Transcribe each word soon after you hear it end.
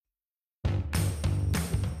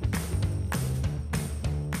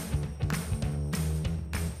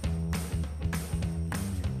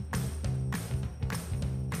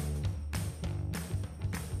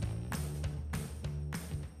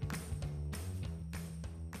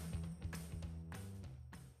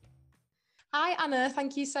Hi, Anna.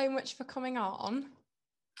 Thank you so much for coming on.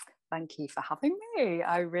 Thank you for having me.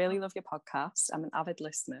 I really love your podcast. I'm an avid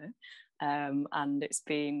listener, and it's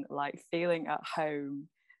been like feeling at home,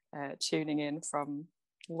 tuning in from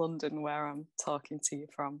London, where I'm talking to you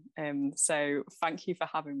from. So thank you for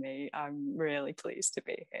having me. I'm really pleased to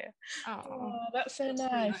be here. Oh, Oh, that's so that's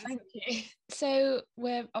really nice. nice. Thank you. So,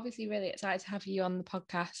 we're obviously really excited to have you on the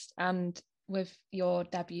podcast and with your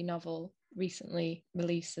debut novel recently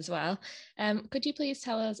released as well. Could you please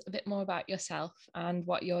tell us a bit more about yourself and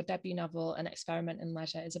what your debut novel, An Experiment in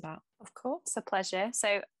Leisure, is about? Of course, a pleasure.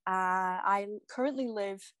 So I currently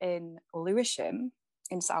live in Lewisham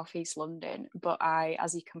in southeast London, but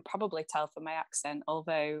as you can probably tell from my accent,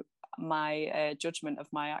 although my judgment of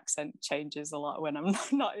my accent changes a lot when I'm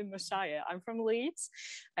not in the Shire, I'm from Leeds,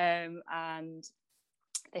 and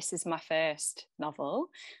this is my first novel.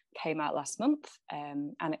 Came out last month,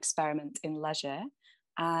 An Experiment in Leisure,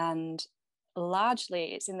 and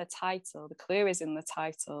largely it's in the title. The clue is in the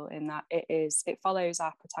title, in that it follows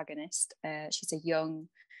our protagonist. She's a young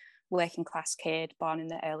working class kid born in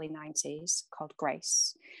the early 90s called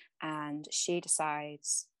Grace, and she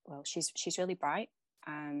decides, well, she's really bright,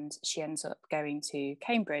 and she ends up going to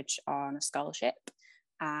Cambridge on a scholarship,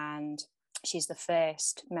 and she's the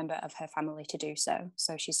first member of her family to do so.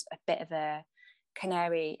 So she's a bit of a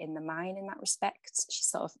canary in the mine in that respect. She's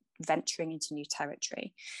sort of venturing into new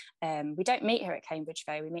territory. We don't meet her at Cambridge,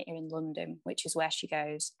 though. We meet her in London, which is where she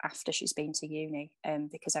goes after she's been to uni,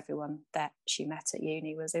 because everyone that she met at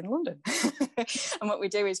uni was in London. And what we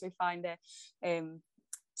do is we find her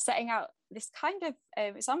setting out this kind of,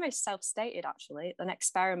 it's almost self-stated actually, an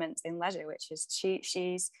experiment in leisure, which is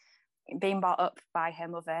she's being brought up by her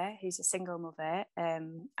mother, who's a single mother,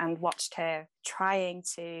 and watched her trying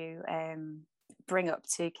to bring up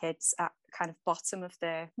two kids at kind of bottom of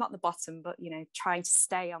not the bottom, but trying to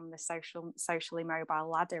stay on the socially mobile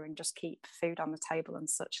ladder and just keep food on the table and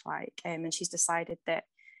such like. And she's decided that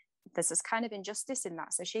there's this kind of injustice in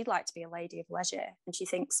that. So she'd like to be a lady of leisure, and she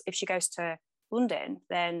thinks if she goes to London,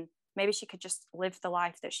 then maybe she could just live the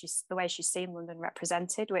life that the way she's seen London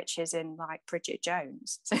represented, which is in like Bridget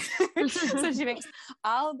Jones. So she thinks,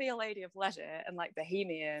 I'll be a lady of leisure and like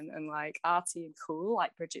bohemian and like arty and cool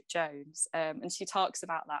like Bridget Jones. And she talks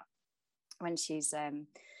about that when she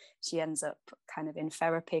ends up kind of in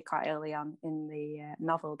therapy quite early on in the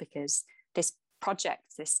novel, because this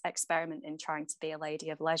project, this experiment in trying to be a lady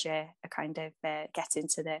of leisure, a kind of get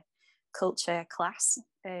into the culture class,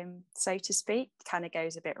 so to speak, kind of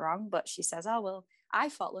goes a bit wrong. But she says, oh well, I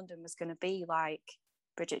thought London was going to be like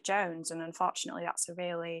Bridget Jones, and unfortunately that's a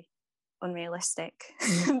really unrealistic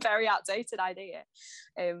very outdated idea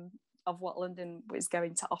of what London was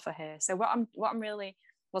going to offer her. So what I'm really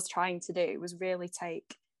was trying to do was really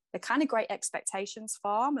take the kind of Great Expectations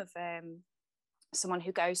form of someone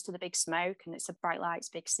who goes to the big smoke and it's a bright lights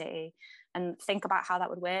big city, and think about how that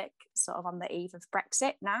would work sort of on the eve of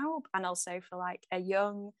Brexit now, and also for like a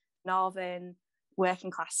young northern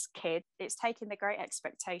working class kid. It's taking the Great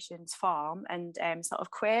Expectations form and sort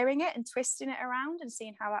of queering it and twisting it around and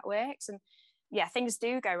seeing how that works. And yeah, things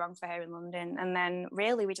do go wrong for her in London, and then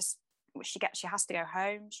really she has to go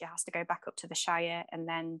home, she has to go back up to the Shire, and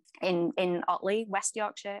then in Otley, West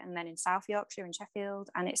Yorkshire, and then in South Yorkshire and Sheffield.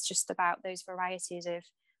 And it's just about those varieties of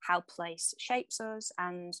how place shapes us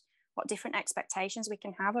and what different expectations we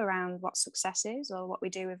can have around what success is, or what we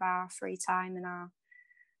do with our free time and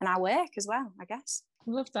our work as well, I guess.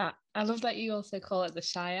 I love that. I love that you also call it the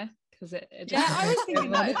Shire, because it just Yeah, I was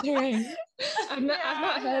thinking that. I've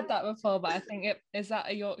not heard that before, but I think is that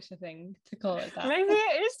a Yorkshire thing to call it that? Maybe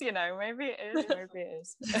it is, maybe it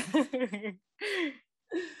is.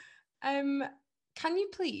 Can you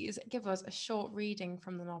please give us a short reading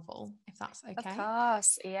from the novel, if that's okay? Of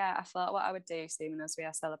course, yeah. I thought what I would do, seeing as we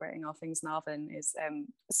are celebrating all things Northern, is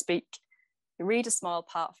read a small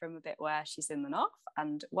part from a bit where she's in the north,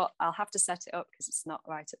 and what I'll have to set it up because it's not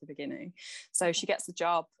right at the beginning. So she gets the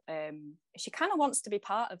job. She kind of wants to be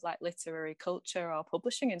part of like literary culture or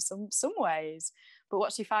publishing in some ways, but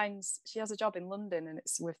what she finds, she has a job in London, and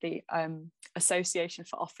it's with the Association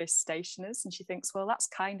for Office Stationers, and she thinks, well, that's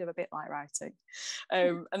kind of a bit like writing.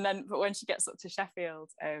 But when she gets up to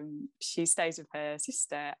Sheffield, she stays with her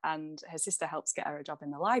sister, and her sister helps get her a job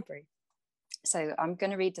in the library. So I'm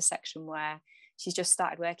going to read the section where she's just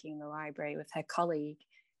started working in the library with her colleague.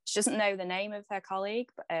 She doesn't know the name of her colleague,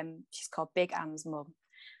 but she's called Big Anne's mum.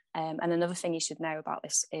 And another thing you should know about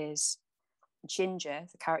this is Ginger,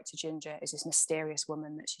 the character Ginger, is this mysterious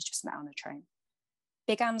woman that she's just met on a train.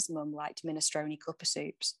 Big Anne's mum liked minestrone cuppa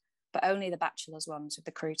soups, but only the bachelor's ones with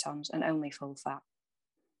the croutons and only full fat.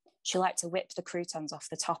 She liked to whip the croutons off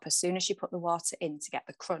the top as soon as she put the water in to get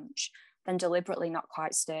the crunch, then deliberately not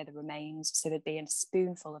quite stir the remains so there'd be a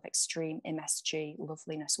spoonful of extreme MSG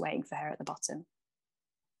loveliness waiting for her at the bottom.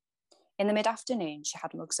 In the mid-afternoon, she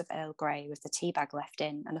had mugs of Earl Grey with the tea bag left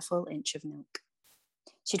in and a full inch of milk.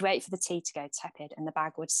 She'd wait for the tea to go tepid and the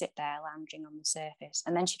bag would sit there lounging on the surface,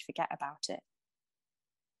 and then she'd forget about it.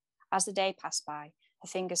 As the day passed by, her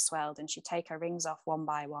fingers swelled and she'd take her rings off one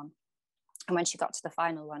by one. And when she got to the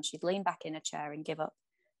final one, she'd lean back in a chair and give up.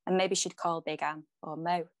 And maybe she'd call Big Ann, or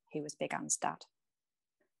Mo, who was Big Ann's dad.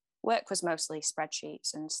 Work was mostly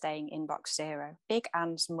spreadsheets and staying inbox zero. Big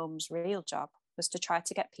Ann's mum's real job was to try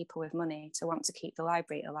to get people with money to want to keep the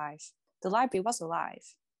library alive. The library was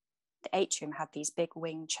alive. The atrium had these big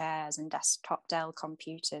wing chairs and desktop Dell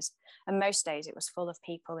computers, and most days it was full of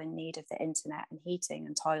people in need of the internet and heating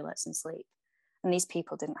and toilets and sleep. And these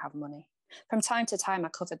people didn't have money. From time to time, I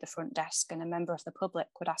covered the front desk and a member of the public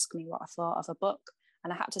would ask me what I thought of a book,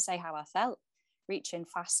 and I had to say how I felt, reaching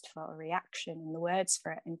fast for a reaction and the words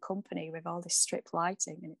for it in company with all this strip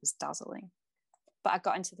lighting, and it was dazzling. But I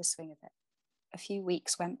got into the swing of it. A few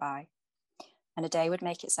weeks went by, and a day would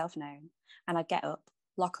make itself known, and I'd get up,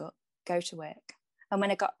 lock up, go to work, and when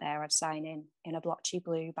I got there, I'd sign in a blotchy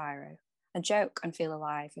blue biro, and joke and feel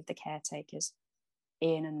alive with the caretakers,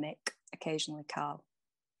 Ian and Mick, occasionally Carl.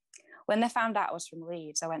 When they found out I was from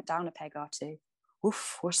Leeds, I went down a peg or two.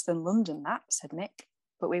 Oof, worse than London, that, said Mick.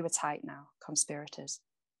 But we were tight now, conspirators.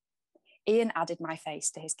 Ian added my face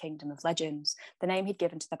to his Kingdom of Legends, the name he'd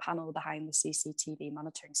given to the panel behind the CCTV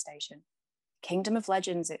monitoring station. Kingdom of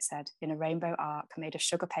Legends, it said, in a rainbow arc made of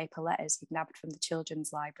sugar paper letters he'd nabbed from the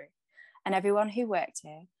children's library. And everyone who worked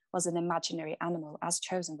here was an imaginary animal as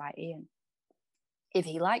chosen by Ian. If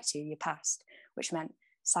he liked you passed, which meant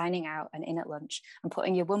signing out and in at lunch and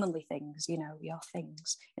putting your womanly things, your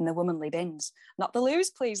things, in the womanly bins. Not the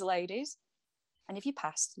loos, please, ladies. And if you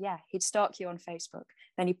passed, he'd stalk you on Facebook.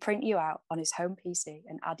 Then he'd print you out on his home PC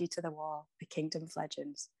and add you to the wall, the Kingdom of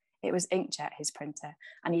Legends. It was inkjet, his printer,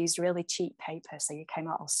 and he used really cheap paper, so you came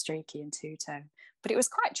out all streaky and two-tone. But it was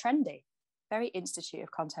quite trendy, very Institute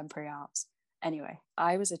of Contemporary Arts. Anyway,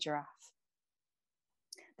 I was a giraffe.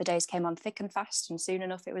 The days came on thick and fast, and soon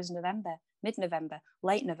enough it was November, mid-November,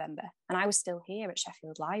 late November, and I was still here at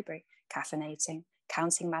Sheffield Library, caffeinating,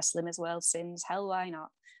 counting my Slimmers World sins, hell why not,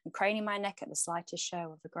 and craning my neck at the slightest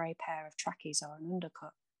show of a grey pair of trackies or an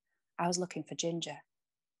undercut. I was looking for ginger.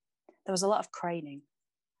 There was a lot of craning.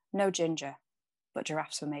 No ginger, but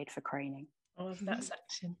giraffes were made for craning. I love that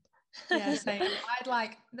section. Yeah, same. I'd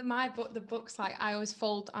like the books, like I always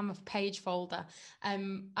I'm a page folder,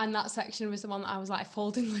 and that section was the one that I was like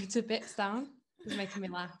folding loads of bits down. It was making me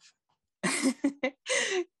laugh.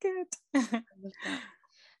 Good. I love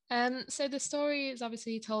that. So the story is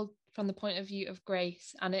obviously told from the point of view of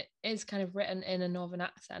Grace, and it is kind of written in a northern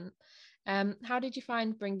accent. How did you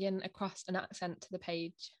find bringing across an accent to the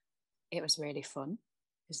page? It was really fun,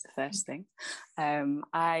 is the first thing.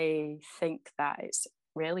 I think that it's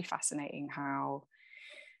really fascinating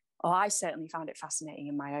I certainly found it fascinating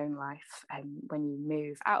in my own life, when you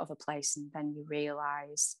move out of a place and then you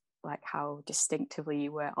realise like how distinctively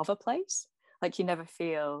you were of a place. Like you never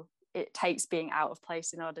feel it takes being out of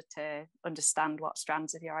place in order to understand what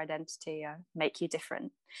strands of your identity make you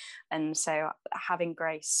different. And so having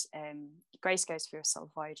Grace goes through a sort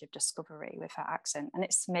of voyage of discovery with her accent, and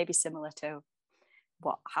it's maybe similar to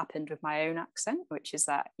what happened with my own accent, which is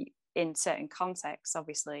that in certain contexts,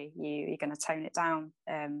 obviously you're going to tone it down,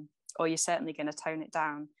 or you're certainly going to tone it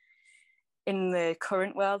down in the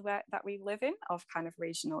current world that we live in of kind of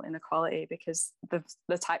regional inequality, because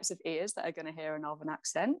the types of ears that are going to hear a northern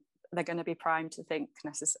accent, they're going to be primed to think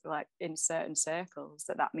like in certain circles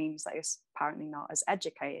that means that you're apparently not as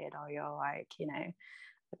educated, or you're like,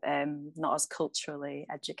 not as culturally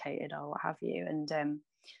educated or what have you. And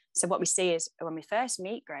so what we see is when we first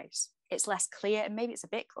meet Grace, it's less clear, and maybe it's a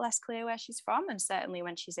bit less clear where she's from. And certainly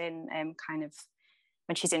when she's in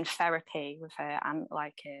when she's in therapy with her and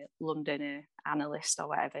like a London analyst or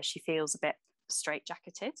whatever, she feels a bit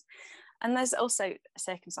straitjacketed. And there's also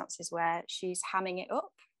circumstances where she's hamming it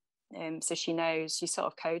up. So she knows, she sort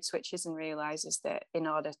of code switches and realizes that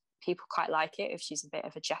people quite like it if she's a bit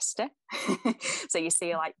of a jester. So you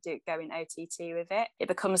see her like going OTT with it. It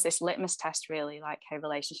becomes this litmus test, really, like her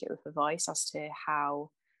relationship with her voice as to how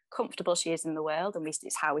comfortable she is in the world, and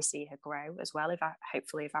it's how we see her grow as well. If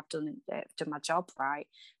I've done my job right,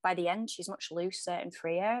 by the end she's much looser and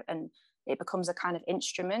freer, and it becomes a kind of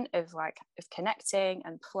instrument of connecting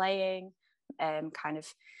and playing, kind of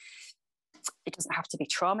it doesn't have to be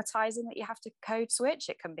traumatizing that you have to code switch.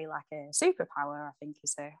 It can be like a superpower, I think,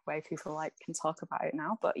 is the way people like can talk about it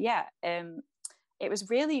now. But yeah, it was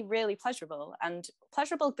really, really pleasurable, and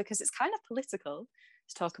pleasurable because it's kind of political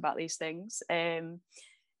to talk about these things.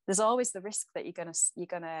 There's always the risk that you're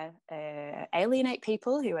gonna alienate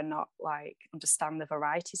people who are not like understand the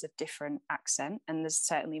varieties of different accent. And there's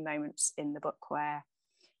certainly moments in the book where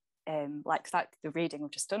like that the reading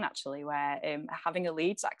we've just done actually, where having a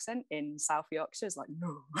Leeds accent in South Yorkshire is like,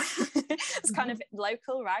 no. It's kind of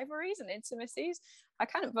local rivalries and intimacies.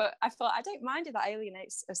 But I thought I don't mind if that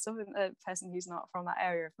alienates a person who's not from that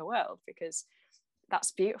area of the world, because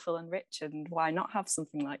that's beautiful and rich, and why not have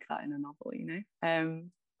something like that in a novel, you know?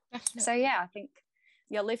 So yeah, I think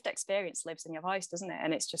your lived experience lives in your voice, doesn't it?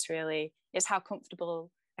 And it's just really, it's how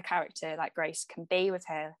comfortable a character like Grace can be with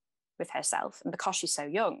herself, and because she's so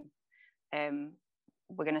young,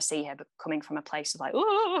 we're going to see her coming from a place of like,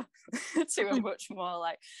 oh, to a much more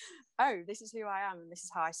like, oh, this is who I am, and this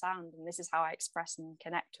is how I sound, and this is how I express and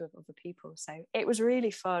connect with other people. So it was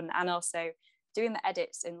really fun. And also doing the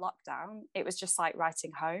edits in lockdown, it was just like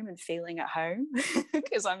writing home and feeling at home,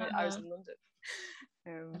 because I was in London.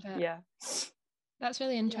 Yeah, that's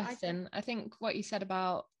really interesting. I think what you said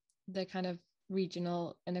about the kind of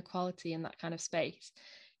regional inequality in that kind of space,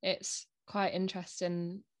 it's quite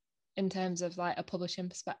interesting in terms of like a publishing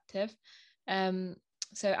perspective.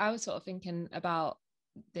 So I was sort of thinking about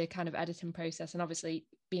the kind of editing process, and obviously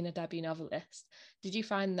being a debut novelist, did you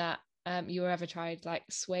find that you were ever tried like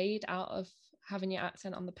swayed out of having your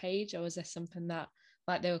accent on the page, or was this something that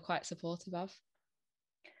like they were quite supportive of?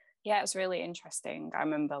 Yeah, it was really interesting. I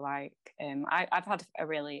remember like I've had a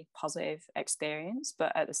really positive experience,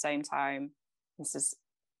 but at the same time, this is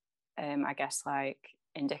I guess like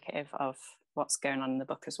indicative of what's going on in the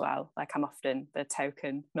book as well. Like I'm often the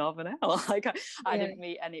token northerner, like I didn't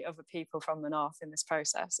meet any other people from the north in this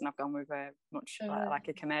process, and I've gone with a much like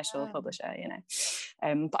a commercial publisher, you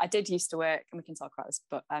know. But I did used to work, and we can talk about this,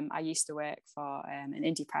 but I used to work for an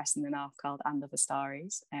indie press in the north called And Other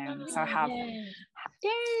Stories. So I have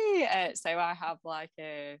so I have like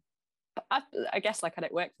I guess like I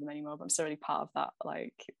don't work for them anymore, but I'm still really part of that,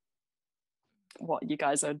 like what you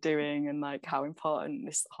guys are doing and like how important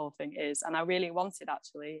this whole thing is. And I really wanted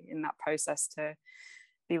actually in that process to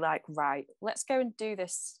be like, right, let's go and do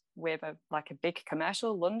this with a big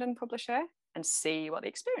commercial London publisher and see what the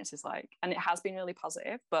experience is like. And it has been really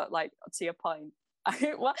positive, but like to your point,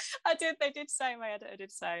 they did say, my editor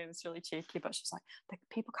did say, and it's really cheeky, but she's like,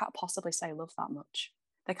 people can't possibly say love that much.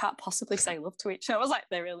 They can't possibly say love to each other. I was like,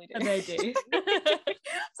 they really do. And they do.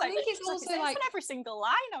 I think it's also like every single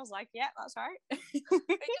line. I was like, yeah, that's right. It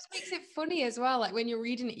just makes it funny as well. Like when you're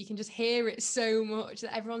reading it, you can just hear it so much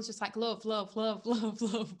that everyone's just like love, love, love, love,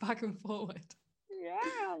 love, back and forward. Yeah,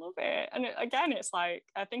 I love it. And again, it's like,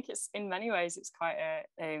 I think it's in many ways it's quite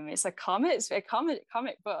it's a comic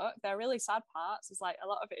book. There are really sad parts. It's like a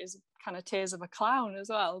lot of it is kind of tears of a clown as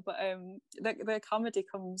well. But the comedy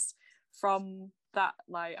comes from that,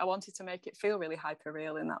 like I wanted to make it feel really hyper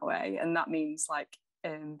real in that way, and that means like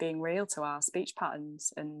being real to our speech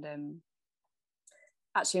patterns, and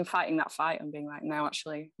actually fighting that fight and being like, no,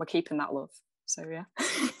 actually we're keeping that love. So yeah.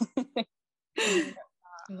 I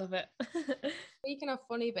love it. Speaking of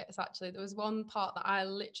funny bits, actually, there was one part that I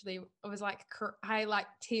was like,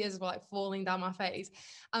 tears were like falling down my face,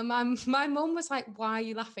 and my mum was like, why are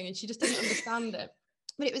you laughing? And she just didn't understand it.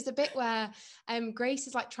 But it was the bit where Grace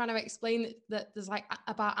is like trying to explain that there's like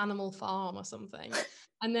about Animal Farm or something,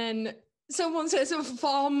 and then someone says of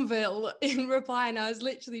Farmville in reply, and I was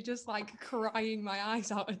literally just like crying my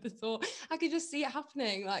eyes out at the thought. I could just see it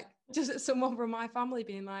happening, like just someone from my family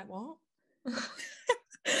being like, what?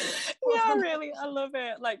 Yeah, really, I love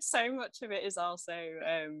it. Like so much of it is also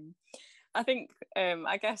I think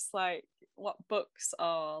I guess like what books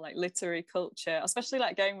are like literary culture, especially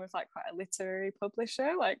like going with like quite a literary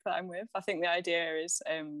publisher like that I'm with. I think the idea is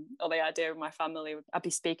or the idea of my family, I'd be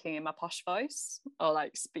speaking in my posh voice or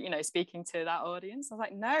like speaking to that audience. I was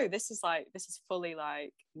like, no, this is fully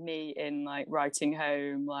like me in like writing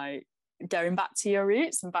home, like going back to your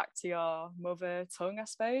roots and back to your mother tongue, I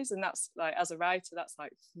suppose. And that's like, as a writer, that's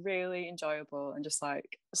like really enjoyable and just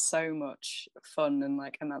like so much fun and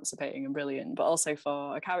like emancipating and brilliant, but also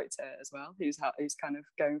for a character as well who's kind of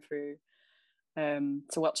going through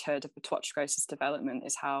to watch Grace's development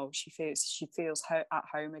is how she feels at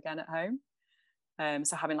home again at home.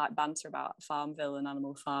 So having like banter about Farmville and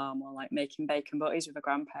Animal Farm, or like making bacon butties with her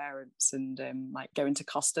grandparents, and like going to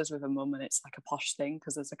Costa's with her mum, and it's like a posh thing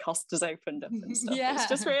because there's a Costa's opened up and stuff. Yeah.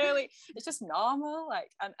 It's just normal.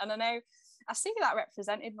 Like, and I know I see that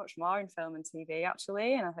represented much more in film and TV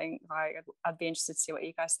actually, and I think like I'd be interested to see what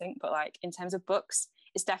you guys think. But like in terms of books,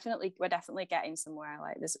 we're definitely getting somewhere.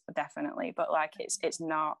 Like there's definitely, but like it's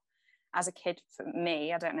not. As a kid, for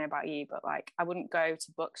me, I don't know about you, but like I wouldn't go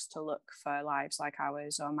to books to look for lives like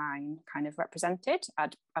ours or mine kind of represented.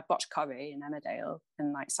 I'd watch Corrie and Emmerdale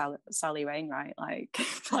and like Sally Wainwright like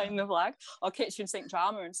playing the flag, or kitchen sink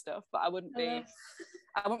drama and stuff. But I wouldn't be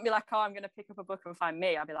like, oh, I'm going to pick up a book and find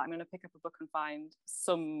me. I'd be like, I'm going to pick up a book and find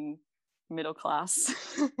some middle class.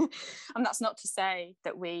 And that's not to say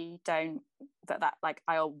that we don't, that like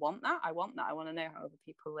I want that. I want to know how other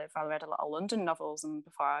people live. I read a lot of London novels, and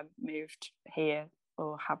before I moved here,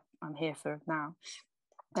 I'm here for now.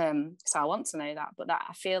 So I want to know that, but that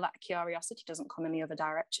I feel that curiosity doesn't come in the other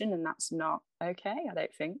direction, and that's not okay, I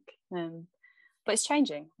don't think. But it's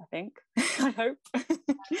changing, I think. I hope.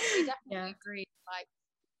 We definitely agree.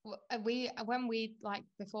 Like when we like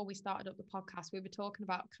before we started up the podcast, we were talking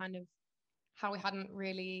about kind of how we hadn't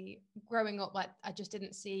really growing up. Like I just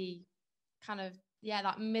didn't see kind of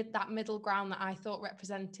that middle ground that I thought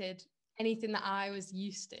represented anything that I was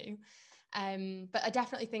used to. But I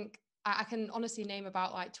definitely think I can honestly name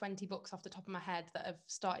about like 20 books off the top of my head that have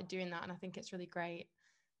started doing that, and I think it's really great.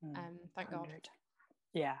 Thank 100. God.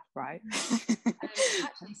 Yeah, right.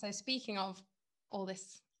 Actually, so speaking of all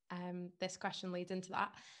this, this question leads into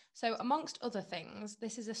that. So amongst other things,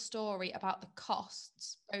 this is a story about the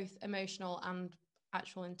costs, both emotional and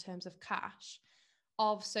actual in terms of cash,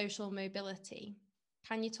 of social mobility.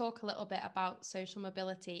 Can you talk a little bit about social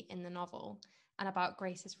mobility in the novel and about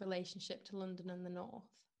Grace's relationship to London and the North?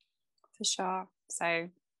 For sure. So I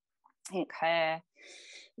think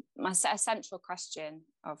my central question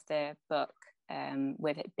of the book,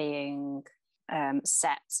 with it being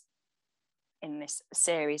set in this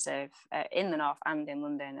series of in the North and in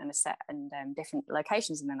London, and a set and different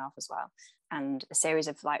locations in the North as well, and a series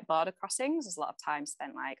of like border crossings. There's a lot of time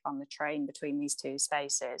spent like on the train between these two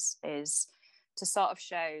spaces, is to sort of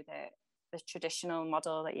show that the traditional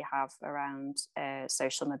model that you have around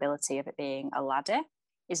social mobility, of it being a ladder,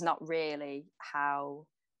 is not really how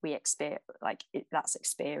we experience, like that's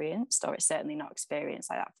experienced, or it's certainly not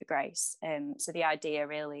experienced like that for Grace. So the idea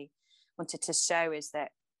really wanted to show is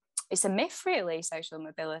that it's a myth, really, social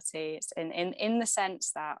mobility. It's in the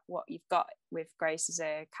sense that what you've got with Grace is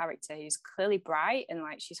a character who's clearly bright and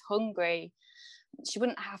like she's hungry. She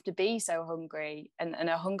wouldn't have to be so hungry, and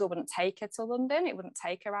her hunger wouldn't take her to London. It wouldn't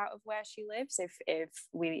take her out of where she lives if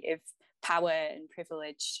power and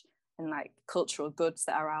privilege and like cultural goods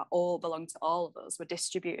that are all belong to all of us were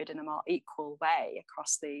distributed in a more equal way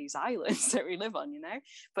across these islands that we live on, you know.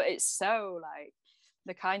 But it's so like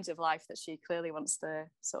the kinds of life that she clearly wants to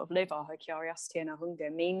sort of live, or her curiosity and her hunger,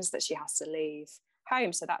 means that she has to leave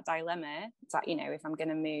home. So that dilemma is that, you know, if I'm going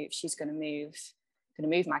to move, she's going to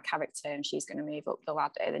move my character, and she's going to move up the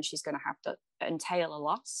ladder, then she's going to have to entail a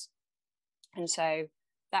loss. And so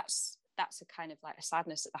that's a kind of like a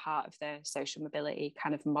sadness at the heart of the social mobility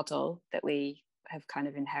kind of model that we have kind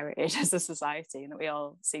of inherited as a society, and that we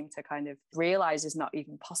all seem to kind of realize is not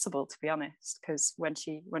even possible, to be honest. Because when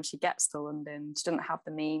she gets to London, she doesn't have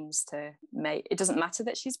the means to make it. Doesn't matter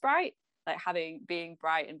that she's bright, like being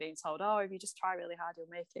bright and being told, oh, if you just try really hard, you'll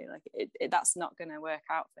make it. Like that's not going to work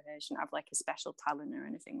out for her. She doesn't have like a special talent or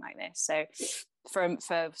anything like this. So for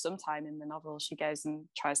some time in the novel, she goes and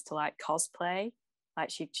tries to like cosplay. Like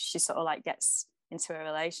she sort of like gets into a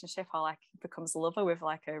relationship, or like becomes a lover with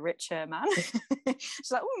like a richer man.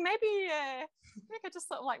 She's like, oh, maybe I could just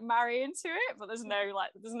sort of like marry into it, but there's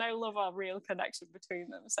no love or real connection between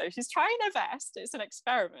them. So she's trying her best. It's an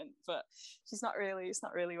experiment, but it's not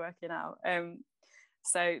really working out.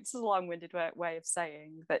 So it's a long-winded way of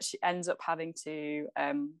saying that she ends up having to,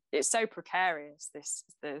 it's so precarious,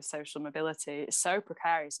 the social mobility, it's so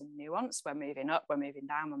precarious and nuanced. We're moving up, we're moving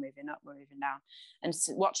down, we're moving up, we're moving down. And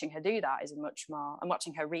watching her do that is much more, and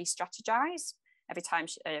watching her re-strategize every time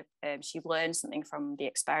she learns something from the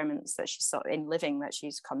experiments that she's sort of in living that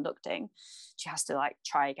she's conducting, she has to like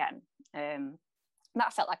try again.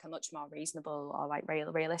 That felt like a much more reasonable or like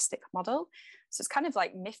realistic model. So it's kind of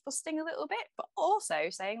like myth busting a little bit, but also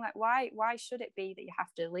saying like, why should it be that you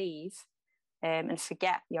have to leave and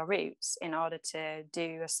forget your roots in order to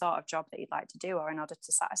do a sort of job that you'd like to do, or in order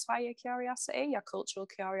to satisfy your curiosity, your cultural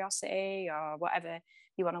curiosity, or whatever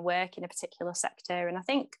you want to work in a particular sector. And I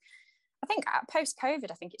think I think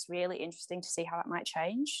post-COVID, I think it's really interesting to see how that might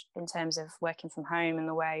change in terms of working from home and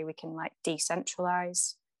the way we can like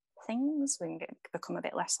decentralize things. We can become a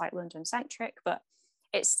bit less like London-centric, but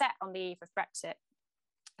it's set on the eve of Brexit.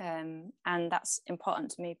 And that's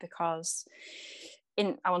important to me because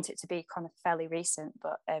I want it to be kind of fairly recent,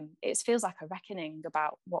 but it feels like a reckoning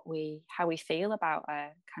about how we feel about our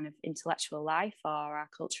kind of intellectual life or our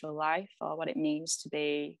cultural life, or what it means to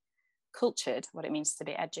be cultured, what it means to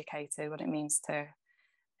be educated, what it means to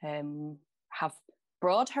have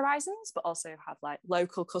broad horizons, but also have like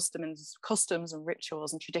local customs and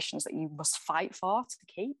rituals and traditions that you must fight for to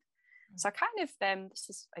keep. So I kind of, this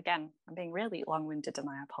is, again, I'm being really long-winded and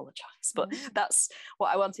I apologise, but that's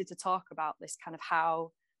what I wanted to talk about, this kind of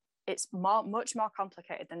how it's much more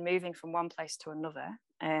complicated than moving from one place to another.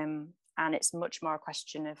 And it's much more a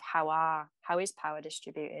question of how is power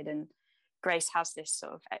distributed. And Grace has this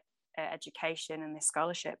sort of education and this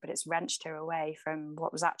scholarship, but it's wrenched her away from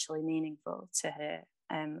what was actually meaningful to her.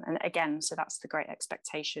 And again, so that's the Great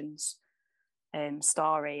Expectations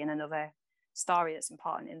story. And another story that's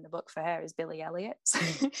important in the book for her is Billy Elliot,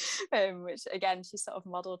 which again, she sort of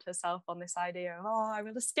modelled herself on this idea of, oh, I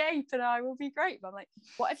will escape and I will be great. But I'm like,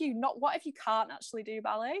 what if you can't actually do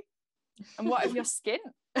ballet? And what if you're skint?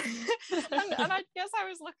 and I guess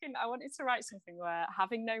I wanted to write something where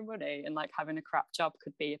having no money and like having a crap job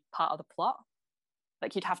could be part of the plot.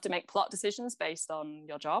 Like you'd have to make plot decisions based on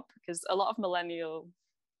your job, because a lot of millennial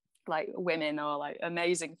like women or like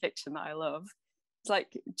amazing fiction that I love, it's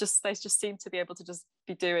like they just seem to be able to just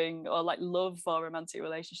be doing, or like love or romantic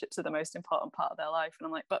relationships are the most important part of their life. And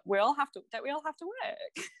I'm like, but don't we all have to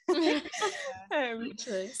work?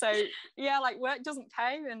 So yeah, like work doesn't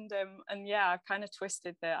pay, and yeah, I've kind of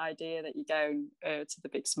twisted the idea that you go to the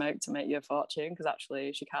big smoke to make your fortune, because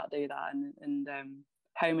actually she can't do that, and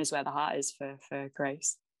home is where the heart is for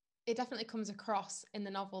Grace. It definitely comes across in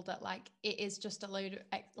the novel that like it is just a load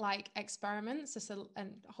of like experiments, just a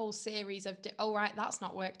whole series of oh right, that's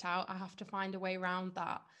not worked out, I have to find a way around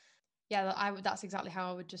that. Yeah, that's exactly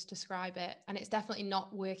how I would just describe it. And it's definitely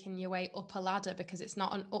not working your way up a ladder, because it's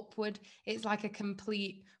not an upward, it's like a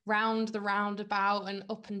complete roundabout and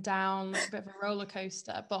up and down, like a bit of a roller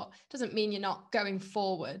coaster, but it doesn't mean you're not going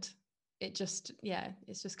forward. It just,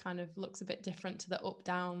 it's just kind of looks a bit different to the up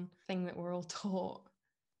down thing that we're all taught.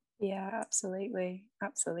 Yeah, absolutely.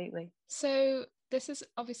 So this is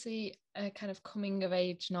obviously a kind of coming of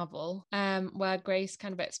age novel where Grace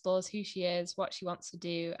kind of explores who she is, what she wants to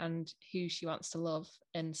do, and who she wants to love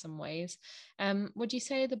in some ways. Would you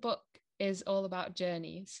say the book is all about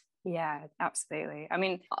journeys? Yeah, absolutely. I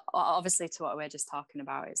mean, obviously to what we're just talking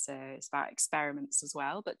about, it's about experiments as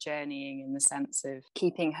well, but journeying in the sense of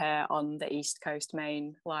keeping her on the East Coast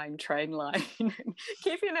Main Line train line,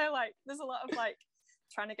 keeping her like, there's a lot of like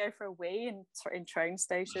trying to go for a wee in train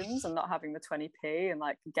stations and not having the 20p, and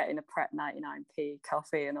like getting a Pret 99p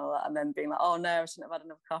coffee and all that, and then being like, oh no, I shouldn't have had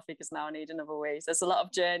enough coffee because now I need another wee. So there's a lot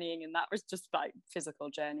of journeying, and that was just like physical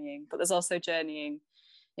journeying, but there's also journeying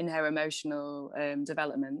in her emotional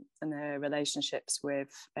development and her relationships with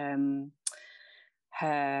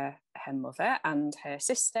her mother and her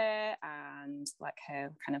sister, and like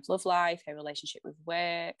her kind of love life, her relationship with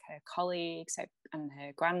work, her colleagues, and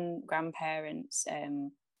her grandparents.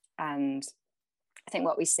 And I think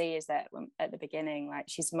what we see is that at the beginning, like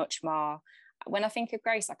she's much more, when I think of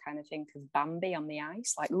Grace, I kind of think of Bambi on the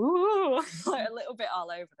ice, like ooh, like a little bit all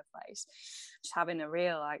over the place, just having a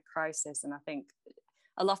real like crisis. And I think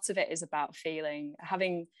a lot of it is about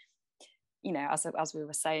having, you know, as we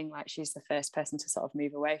were saying, like she's the first person to sort of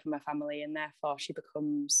move away from her family, and therefore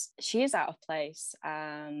she is out of place,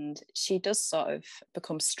 and she does sort of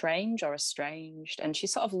become strange or estranged, and she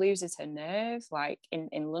sort of loses her nerve. Like in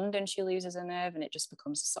London, she loses her nerve, and it just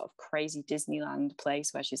becomes a sort of crazy Disneyland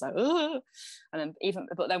place where she's like, oh, and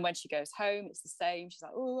but then when she goes home, it's the same. She's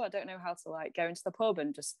like, oh, I don't know how to like go into the pub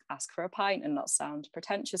and just ask for a pint and not sound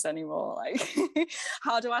pretentious anymore. Like,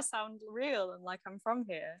 how do I sound real and like I'm from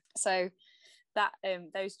here? So that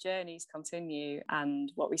those journeys continue, and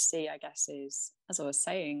what we see, I guess, is, as I was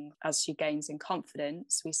saying, as she gains in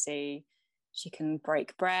confidence, we see she can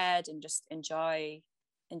break bread and just enjoy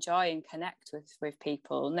and connect with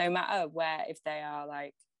people, no matter where, if they are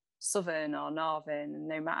like southern or northern,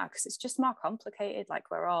 no matter, because it's just more complicated. Like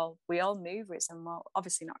we all move, it's more,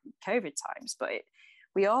 obviously not COVID times, but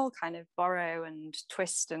we all kind of borrow and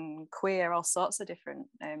twist and queer all sorts of different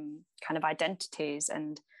kind of identities,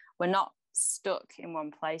 and we're not stuck in one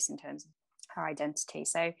place in terms of her identity.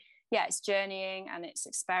 So yeah, it's journeying and it's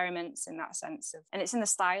experiments in that sense of, and it's in the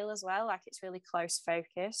style as well. Like it's really close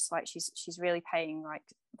focus. Like she's really paying like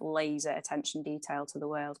laser attention detail to the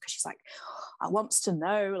world, because she's like, I wants to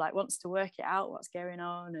know, like wants to work it out what's going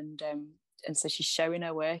on, and so she's showing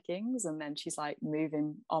her workings, and then she's like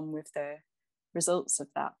moving on with the results of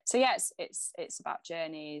that. So yeah, it's about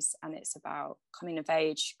journeys, and it's about coming of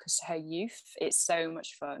age, because her youth, it's so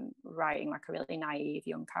much fun writing like a really naive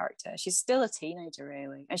young character. She's still a teenager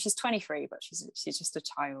really, and she's 23, but she's just a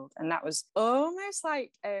child. And that was almost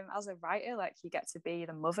like as a writer, like you get to be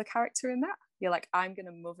the mother character in that. You're like, I'm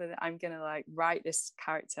gonna like write this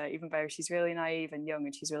character even though she's really naive and young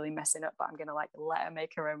and she's really messing up, but I'm gonna like let her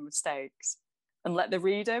make her own mistakes and let the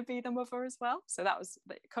reader be the mother as well. So that was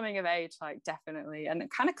coming of age, like definitely, and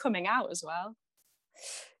kind of coming out as well.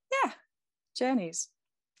 Yeah, journeys.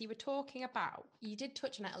 You were talking about, you did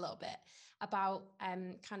touch on it a little bit, about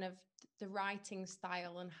kind of the writing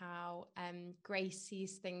style and how Grace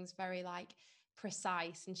sees things very like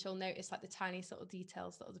precise, and she'll notice like the tiniest little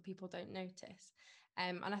details that other people don't notice.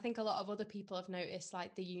 And I think a lot of other people have noticed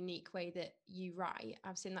like the unique way that you write.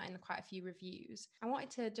 I've seen that in quite a few reviews. I wanted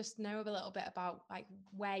to just know a little bit about like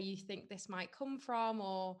where you think this might come from,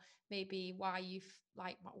 or maybe why you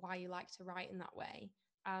like to write in that way,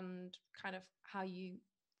 and kind of how you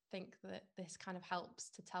think that this kind of helps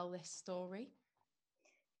to tell this story.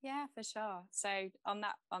 Yeah, for sure. So on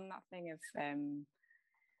that thing of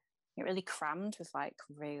it really crammed with like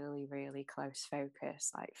really, really close focus,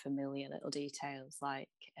 like familiar little details, like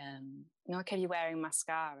you know, like if you're wearing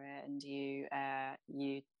mascara and you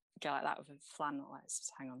go like that with a flannel.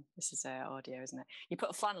 Hang on, this is audio, isn't it? You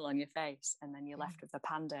put a flannel on your face and then you're left with the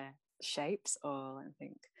panda shapes, or I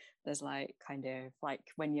think there's like kind of like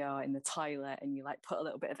when you're in the toilet and you like put a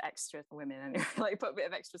little bit of extra, women anyway, like put a bit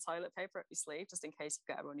of extra toilet paper up your sleeve just in case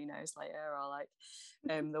you get a runny nose later, or like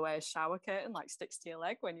the way a shower curtain like sticks to your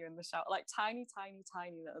leg when you're in the shower, like tiny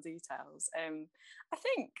little details. I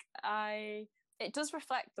think it does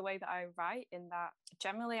reflect the way that I write, in that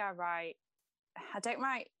generally I don't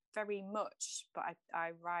write very much, but I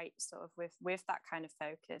write sort of with that kind of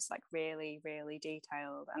focus, like really, really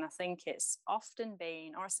detailed. And I think it's often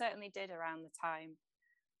been, or I certainly did around the time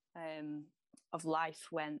of life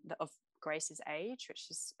of Grace's age, which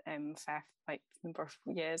is fair, like number of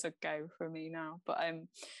years ago for me now. But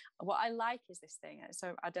what I like is this thing.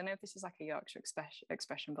 So I don't know if this is like a Yorkshire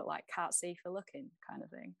expression, but like can't see for looking kind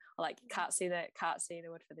of thing. Or like can't see the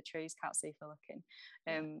wood for the trees, can't see for looking.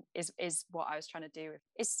 Is what I was trying to do.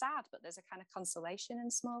 It's sad, but there's a kind of consolation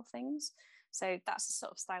in small things. So that's a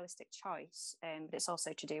sort of stylistic choice, but it's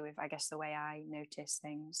also to do with, I guess, the way I notice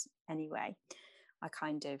things anyway. I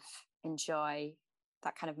kind of enjoy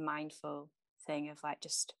that kind of mindful thing of like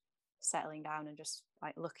just settling down and just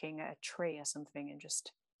like looking at a tree or something and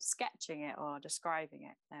just sketching it or describing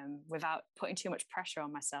it without putting too much pressure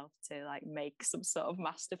on myself to like make some sort of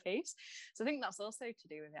masterpiece. So I think that's also to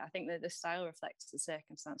do with it. I think that the style reflects the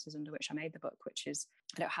circumstances under which I made the book, which is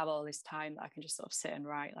I don't have all this time that I can just sort of sit and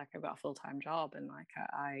write. Like I've got a full-time job, and like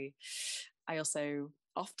I also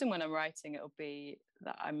often when I'm writing, it'll be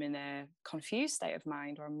that I'm in a confused state of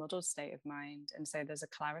mind or a muddled state of mind, and so there's a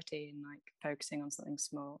clarity in like focusing on something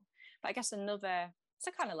small. But I guess so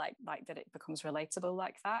kind of like that it becomes relatable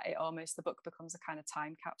like that. The book becomes a kind of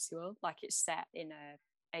time capsule, like it's set in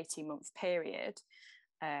a 18-month period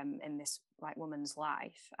in this like woman's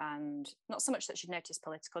life, and not so much that she'd notice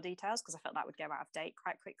political details, because I felt that would go out of date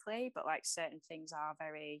quite quickly, but like certain things are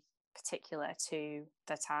very particular to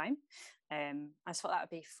the time. I just thought that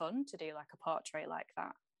would be fun to do like a portrait like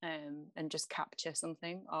that, and just capture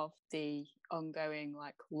something of the ongoing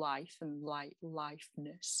like life and like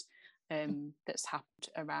lifeness that's happened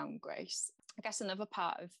around Grace. I guess another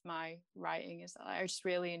part of my writing is that I just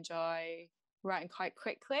really enjoy writing quite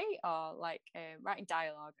quickly, or like writing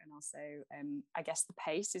dialogue, and also I guess the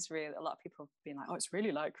pace is really, a lot of people have been like, oh, it's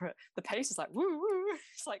really like the pace is like woo woo,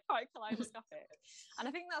 it's like quite kaleidoscopic. And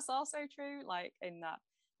I think that's also true, like in that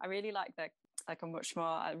I really like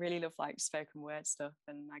I really love like spoken word stuff,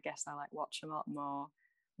 and I guess I like watch more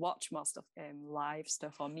stuff, live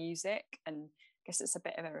stuff or music, and I guess it's a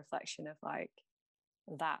bit of a reflection of like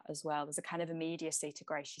that as well. There's a kind of immediacy to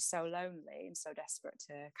Grace. She's so lonely and so desperate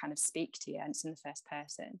to kind of speak to you, and it's in the first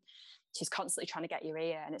person. She's constantly trying to get your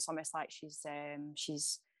ear, and it's almost like she's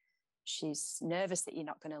nervous that you're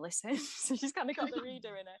not going to listen. So she's kind of got the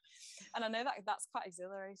reader in it, and I know that that's quite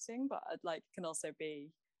exhilarating, but like can also be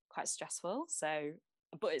quite stressful.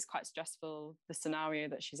 But it's quite stressful. The scenario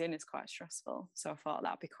that she's in is quite stressful. So I thought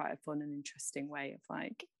that'd be quite a fun and interesting way of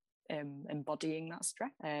like embodying that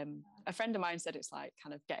stress. A friend of mine said it's like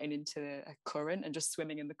kind of getting into a current and just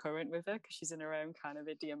swimming in the current with her, because she's in her own kind of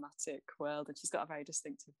idiomatic world and she's got a very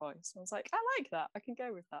distinctive voice. I was like, I like that, I can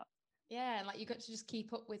go with that. Yeah, and like you got to just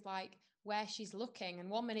keep up with like where she's looking, and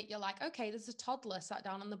one minute you're like, okay, there's a toddler sat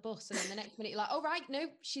down on the bus, and then the next minute you're like, oh right, no,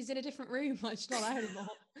 she's in a different room, like she's not there anymore.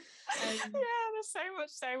 Yeah, there's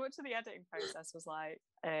so much of the editing process was like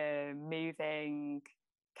moving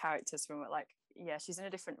characters from like, yeah, she's in a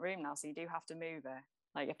different room now, so you do have to move her.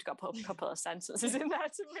 Like you have to put a couple of sentences in there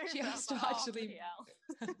to move. She has to actually.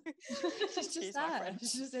 She's just there.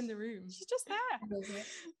 She's just in the room. She's just there.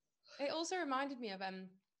 It also reminded me of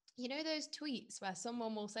you know those tweets where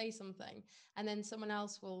someone will say something and then someone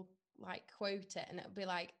else will like quote it, and it'll be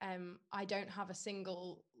like, I don't have a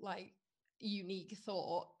single like unique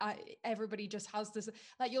thought. Everybody just has this,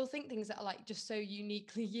 like you'll think things that are like just so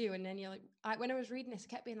uniquely you, and then you're like, when I was reading this,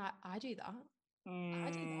 I kept being like, I do that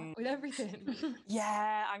with everything.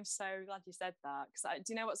 Yeah, I'm so glad you said that, because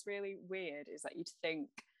do you know what's really weird is that you'd think,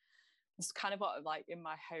 it's kind of what like in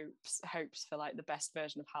my hopes for like the best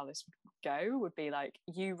version of how this would go would be like,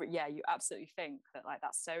 you absolutely think that like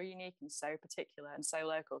that's so unique and so particular and so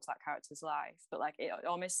local to that character's life, but like it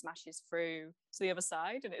almost smashes through to the other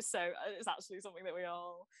side, and it's actually something that we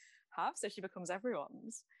all have, so she becomes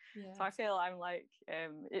everyone's. So I feel I'm like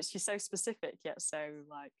she's so specific yet so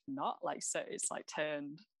like not like, so it's like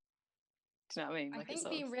turned, do you know what I mean? Like I think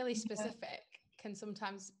being really specific can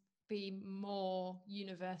sometimes be more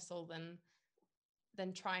universal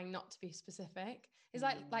than trying not to be specific. It's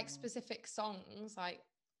like specific songs, like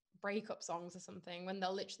breakup songs or something, when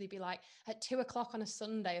they'll literally be like at 2 o'clock on a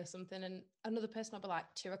Sunday or something, and another person will be like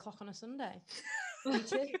 2 o'clock on a Sunday. Do you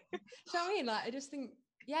know what I mean? Like I just think,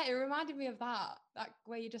 yeah, it reminded me of that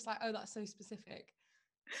where you're just like, oh, that's so specific.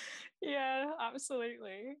 Yeah,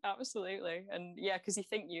 absolutely, and yeah, because you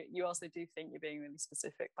think you also do think you're being really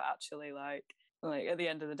specific, but actually like at the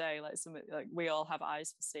end of the day, like something like we all have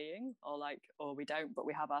eyes for seeing, or we don't, but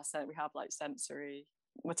we have like sensory.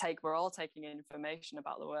 We're all taking in information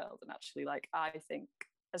about the world, and actually, like I think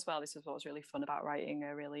as well, this is what was really fun about writing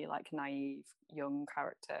a really like naive young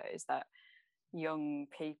character, is that young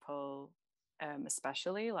people,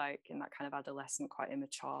 especially like in that kind of adolescent, quite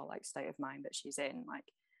immature like state of mind that she's in, like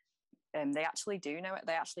they actually do know it.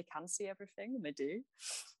 They actually can see everything, and they do.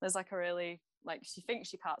 There's like a really like, she thinks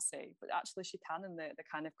she can't see, but actually she can, and the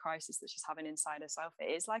kind of crisis that she's having inside herself,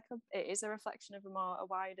 it is a reflection of a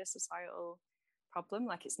wider societal problem.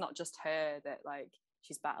 Like it's not just her that like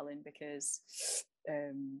she's battling because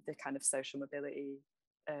the kind of social mobility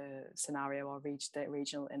scenario or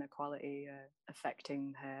regional inequality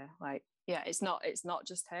affecting her. Like yeah, it's not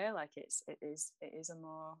just her. Like it is a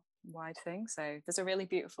more wide thing. So there's a really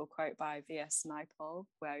beautiful quote by V.S. Naipaul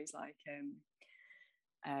where he's like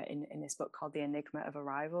in this book called The Enigma of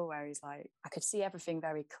Arrival, where he's like, I could see everything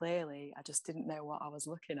very clearly, I just didn't know what I was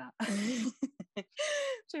looking at. Which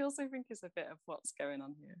I also think is a bit of what's going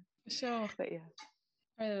on here. Sure. But yeah,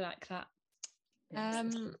 I really like that.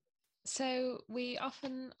 Yes. So we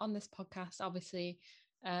often on this podcast, obviously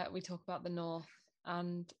we talk about the North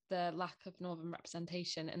and the lack of Northern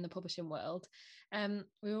representation in the publishing world.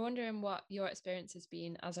 We were wondering what your experience has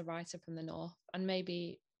been as a writer from the North, and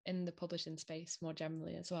maybe in the publishing space more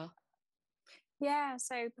generally as well. Yeah,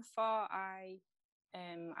 so before I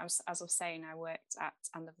was, as I was saying, I worked at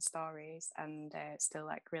And Other Stories, and still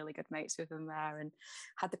like really good mates with them there, and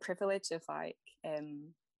had the privilege of like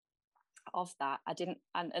of that. I didn't,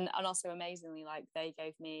 and also amazingly, like they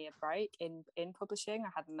gave me a break in publishing. I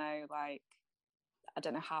had no like, I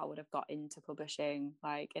don't know how I would have got into publishing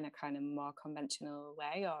like in a kind of more conventional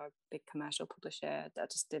way, or a big commercial publisher. I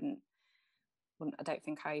just didn't. I don't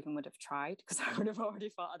think I even would have tried, because I would have already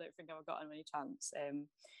thought I don't think I would have gotten any chance.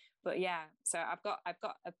 But yeah, so I've got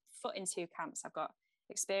a foot in two camps. I've got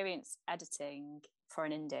experience editing for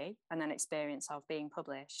an indie, and then experience of being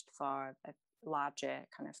published for a larger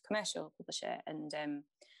kind of commercial publisher. And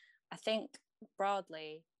I think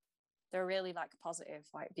broadly there are really like positive,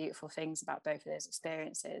 like beautiful things about both of those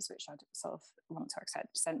experiences, which I sort of want to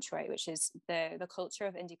accentuate, which is the culture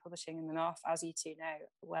of indie publishing in the North, as you two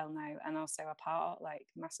know, and also a part, like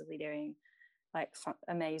massively doing like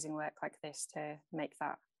amazing work like this to make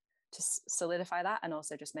that, to solidify that, and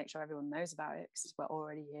also just make sure everyone knows about it, because we're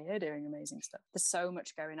already here doing amazing stuff. There's so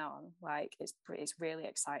much going on, like it's really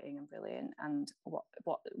exciting and brilliant. And what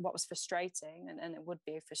was frustrating, and it would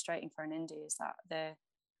be frustrating for an indie, is that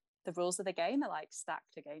the rules of the game are like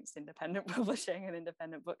stacked against independent publishing and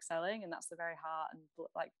independent bookselling, and that's the very heart and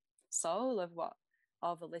like soul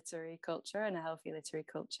of a literary culture and a healthy literary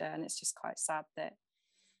culture. And it's just quite sad that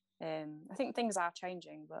I think things are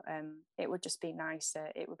changing, but it would just be nice.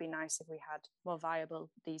 It would be nice if we had more viable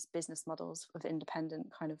these business models of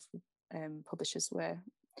independent kind of publishers were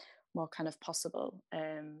more kind of possible,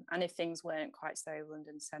 and if things weren't quite so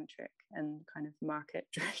London centric and kind of market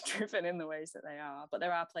driven in the ways that they are. But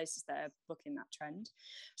there are places that are booking that trend.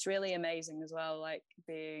 It's really amazing as well, like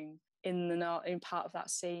being in part of that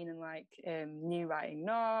scene, and like New Writing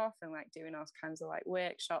North, and like doing all kinds of like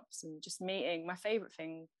workshops and just meeting. My favorite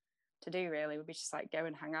thing to do really would be just like go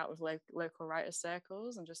and hang out with local writer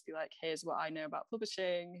circles and just be like, here's what I know about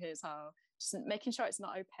publishing, here's how, just making sure it's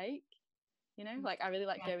not opaque, you know. Like I really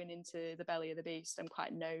like going into the belly of the beast. I'm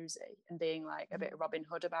quite nosy and being like a bit Robin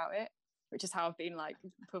Hood about it, which is how I've been like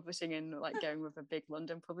publishing in, like going with a big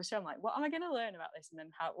London publisher. I'm like, what am I going to learn about this, and then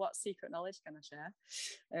what secret knowledge can I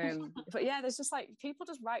share? But yeah, there's just like people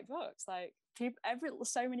just write books, like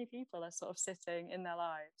so many people are sort of sitting in their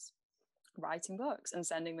lives writing books and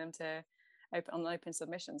sending them to open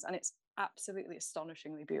submissions, and it's absolutely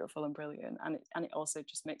astonishingly beautiful and brilliant. And it also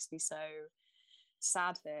just makes me so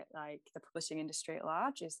sad that like the publishing industry at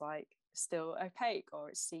large is like still opaque, or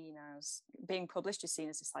it's seen as being published is seen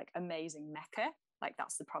as this like amazing mecca, like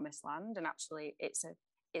that's the promised land. And actually it's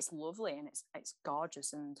lovely and it's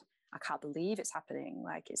gorgeous, and I can't believe it's happening.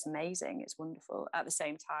 Like it's amazing, it's wonderful. At the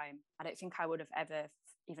same time, I don't think I would have ever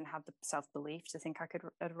even had the self-belief to think I could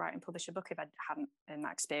write and publish a book if I hadn't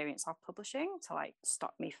that experience of publishing to like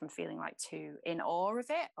stop me from feeling like too in awe of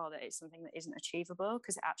it, or that it's something that isn't achievable,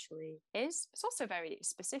 because it actually is. It's also a very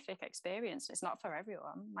specific experience. It's not for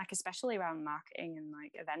everyone, like especially around marketing and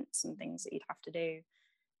like events and things that you'd have to do.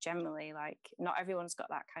 Generally, like not everyone's got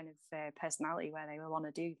that kind of personality where they will want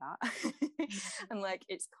to do that. And like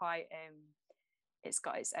it's quite it's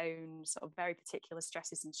got its own sort of very particular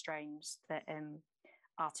stresses and strains that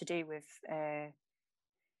are to do with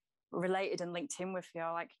related and linked in with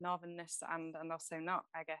your like northernness and also not,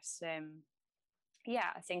 I guess.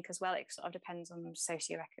 I think as well it sort of depends on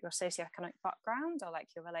socioeconomic background, or like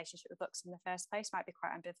your relationship with books in the first place might be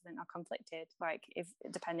quite ambivalent or conflicted, like if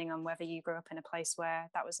depending on whether you grew up in a place where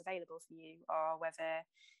that was available for you or whether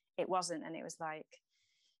it wasn't, and it was like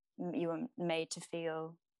you were made to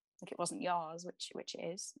feel like it wasn't yours, which it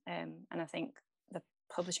is. And I think the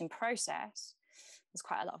publishing process, there's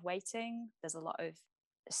quite a lot of waiting, there's a lot of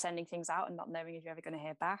sending things out and not knowing if you're ever going to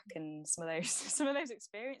hear back, and some of those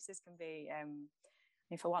experiences can be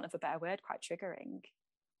for want of a better word, quite triggering,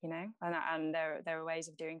 you know. And there are ways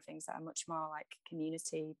of doing things that are much more like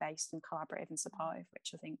community based and collaborative and supportive,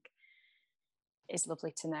 which I think is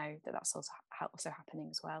lovely to know that that's also happening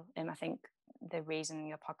as well. And I think the reason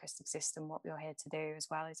your podcast exists and what you're here to do as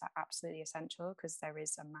well is absolutely essential, because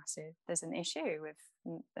there's an issue with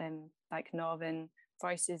like northern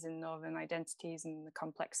voices and northern identities and the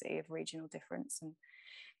complexity of regional difference and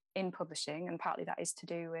in publishing, and partly that is to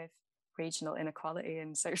do with regional inequality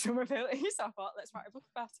and social mobility. So I thought, let's write a book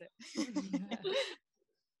about it. Yeah,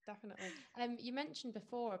 definitely. You mentioned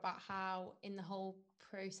before about how in the whole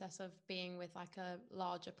process of being with like a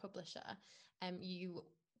larger publisher, you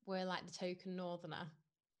were like the token northerner.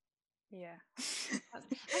 Yeah. I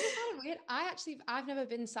just find it weird. I've never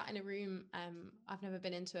been sat in a room. I've never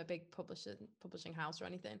been into a big publishing house or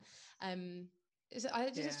anything. It's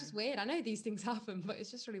just weird. I know these things happen, but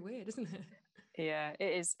it's just really weird, isn't it? Yeah,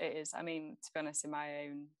 it is. I mean, to be honest, in my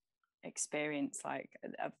own experience, like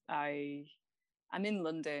I'm in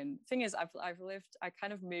London. Thing is, I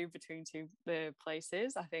kind of moved between two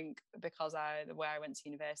places. I think because where I went to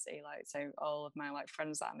university, like, so all of my like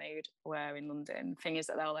friends that I made were in London. Thing is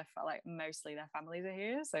that they're like mostly their families are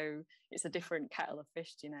here, so it's a different kettle of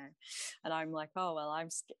fish, you know. And I'm like, oh well, I'm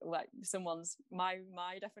like someone's my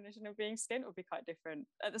definition of being skint would be quite different.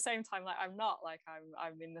 At the same time, like I'm not, like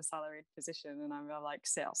I'm in the salaried position, and I'm like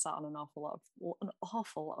sat on an awful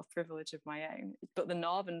lot of privilege of my own. But the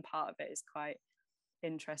northern part of it is quite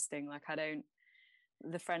interesting. Like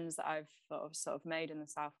the friends that I've sort of made in the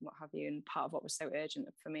south and what have you, and part of what was so urgent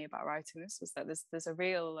for me about writing this was that there's a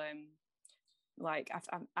real like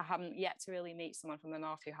I haven't yet to really meet someone from the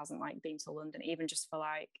north who hasn't like been to London, even just for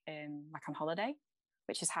like on holiday,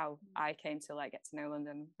 which is how I came to like get to know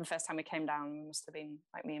London. The first time we came down must have been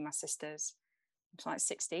like me and my sisters, like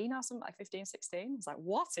 16 or something, like 15, 16. I was like,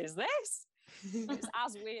 what is this? It's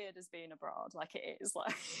as weird as being abroad, like it is,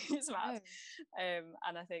 like it's mad.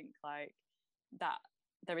 And I think like that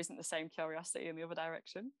there isn't the same curiosity in the other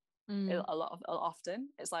direction. Often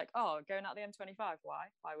it's like, oh, going out the M25,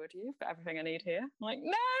 why would you? You've got everything I need here. I'm like,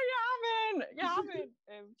 no, you haven't.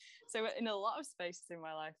 So in a lot of spaces in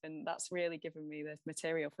my life, and that's really given me the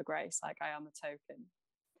material for grace. Like I am a token,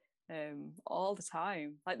 all the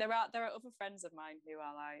time. Like there are other friends of mine who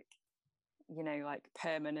are like, you know, like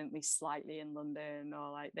permanently slightly in London,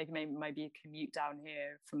 or like they maybe commute down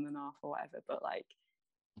here from the north or whatever, but like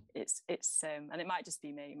it's and it might just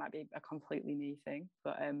be me, it might be a completely me thing,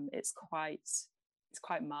 but it's quite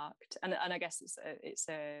marked, and I guess it's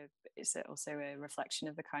also a reflection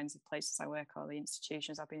of the kinds of places I work or the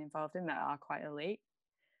institutions I've been involved in that are quite elite.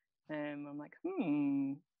 I'm like,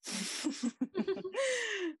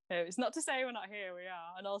 it's not to say we're not here, we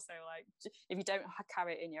are. And also, like, if you don't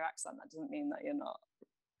carry it in your accent, that doesn't mean that you're not,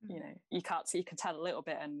 you know, you can tell a little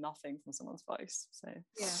bit and nothing from someone's voice. So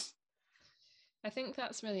yeah, I think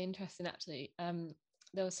that's really interesting, actually.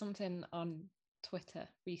 There was something on Twitter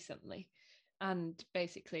recently, and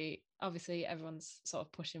basically, obviously everyone's sort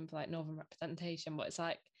of pushing for like Northern representation, but it's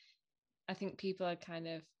like, I think people are kind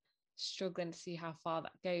of struggling to see how far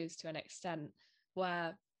that goes, to an extent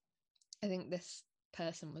where I think this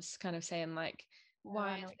person was kind of saying like,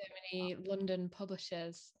 why are so many London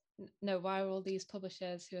publishers, why are all these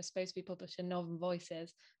publishers who are supposed to be publishing Northern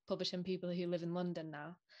Voices publishing people who live in London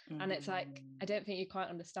now? And it's like, I don't think you quite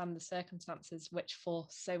understand the circumstances which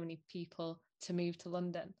force so many people to move to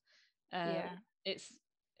London. It's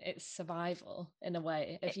survival in a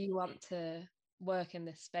way. If you want to work in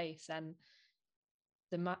this space, and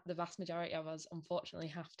the vast majority of us unfortunately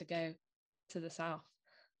have to go to the south.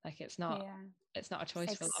 Like it's not a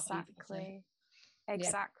choice for a lot of people. So.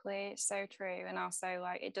 Exactly. It's so true. And also,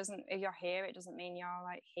 like, it doesn't, if you're here, it doesn't mean you're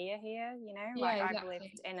like here, you know, like exactly. I've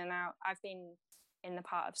lived in and out. I've been in the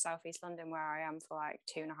part of southeast London where I am for like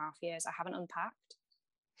 2.5 years. I haven't unpacked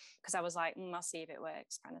because I was like, I'll see if it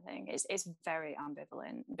works, kind of thing. It's very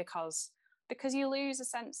ambivalent because you lose a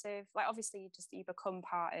sense of, like, obviously you become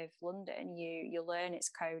part of London, you learn its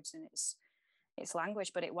codes and its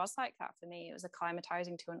language, but it was like that for me. It was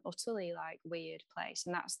acclimatizing to an utterly like weird place,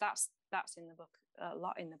 and that's in the book, a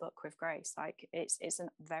lot in the book with Grace. Like it's a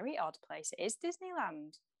very odd place. It is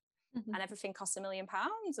Disneyland. And everything costs £1 million,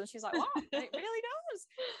 and she's like, what? And it really does.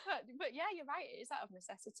 But yeah, you're right, it is out of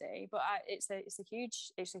necessity, but it's a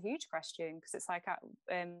huge question, because it's like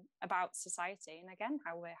about society, and again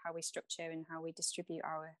how we structure and how we distribute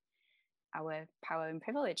our power and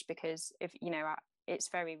privilege, because if you know, it's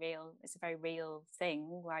a very real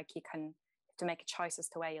thing. Like you have to make a choice as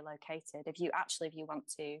to where you're located. If you want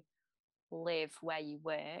to live where you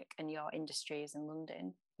work and your industry is in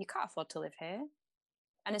London, you can't afford to live here.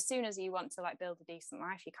 And as soon as you want to like build a decent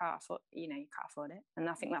life, you can't afford it. And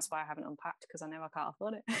I think that's why I haven't unpacked, because I know I can't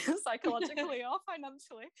afford it psychologically or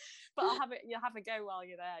financially. But you'll have a go while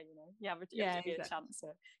you're there, you know. You have a chance.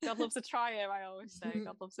 God loves a trier, I always say.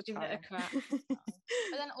 God loves a trier.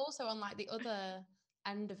 But then also on like the other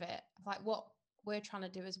end of it, like what we're trying to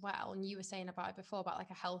do as well, and you were saying about it before, about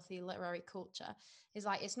like a healthy literary culture, is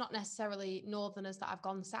like it's not necessarily Northerners that have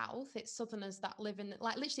gone south, it's Southerners that live in,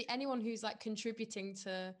 like, literally anyone who's like contributing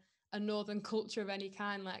to a Northern culture of any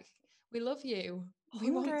kind. Like, we love you.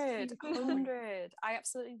 100. I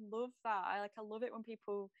absolutely love that. I love it when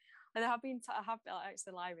people, and I have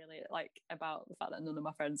actually lie really like about the fact that none of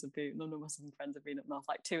my Southern friends have been up north.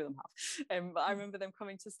 Like 2 of them have, but I remember them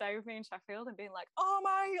coming to stay with me in Sheffield and being like,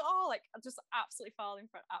 like just absolutely falling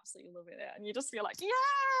for it, absolutely loving it, and you just feel like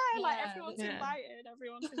like everyone's invited.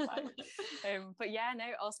 But yeah, no,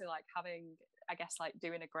 also like having, I guess, like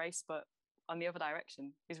doing a Grace, but on the other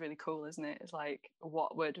direction is really cool, isn't it? It's like,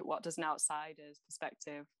 what does an outsider's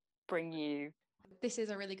perspective bring you? This is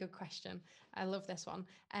a really good question. I love this one.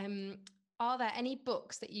 Are there any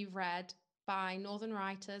books that you've read by Northern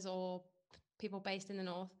writers or people based in the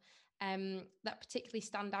North that particularly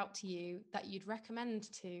stand out to you that you'd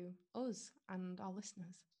recommend to us and our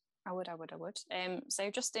listeners? I would.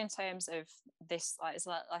 So just in terms of this, like, it's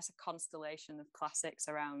like a constellation of classics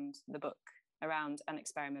around the book, around An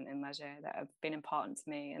Experiment in Leisure, that have been important to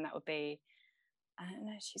me, and that would be, I don't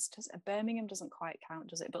know, Birmingham doesn't quite count,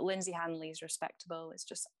 does it? But Lindsay Hanley's Respectable is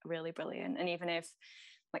just really brilliant. And even if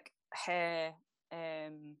like her,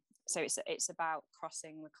 so it's about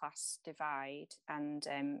crossing the class divide and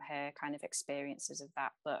her kind of experiences of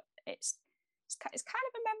that, but it's kind of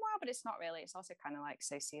a memoir, but it's not really. It's also kind of like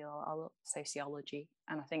sociology,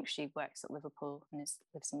 and I think she works at Liverpool and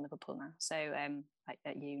lives in Liverpool now, so like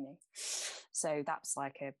at uni. So that's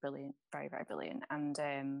like a brilliant, very, very brilliant. And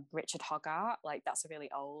Richard Hoggart, like that's a really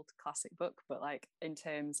old classic book, but like in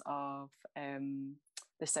terms of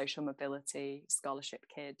the social mobility scholarship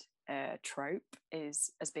kid trope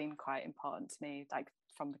has been quite important to me, like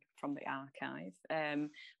from the archive.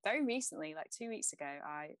 Very recently, like 2 weeks ago,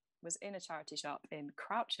 was in a charity shop in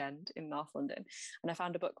Crouch End in North London, and I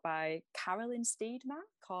found a book by Carolyn Steedman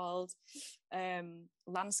called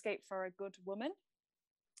Landscape for a Good Woman.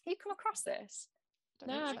 You come across this?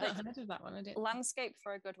 No, I've not heard of that one. I didn't. Landscape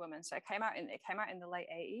for a Good Woman. So it came out in the late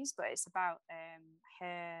 80s, but it's about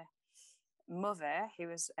her mother, who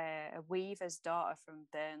was a weaver's daughter from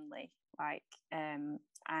Burnley,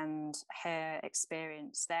 and her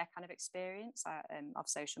experience, their kind of experience of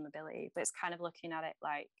social mobility. But it's kind of looking at it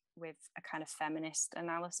like with a kind of feminist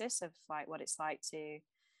analysis of like what it's like to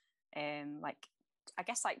I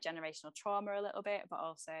guess like generational trauma a little bit, but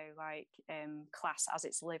also like class as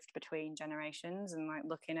it's lived between generations, and like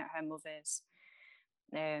looking at her mother's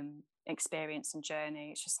experience and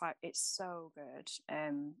journey. It's just like, it's so good.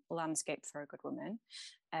 Landscape for a Good Woman.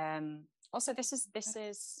 Also this is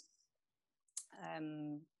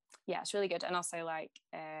it's really good. And also like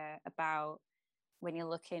about when you're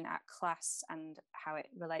looking at class and how it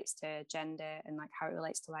relates to gender, and like how it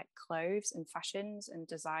relates to like clothes and fashions and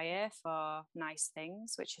desire for nice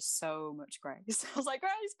things, which is so much Grace. I was like,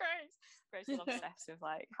 Grace is obsessed with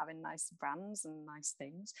like having nice brands and nice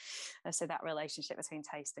things. So that relationship between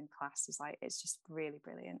taste and class is like, it's just really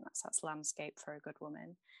brilliant. That's Landscape for a Good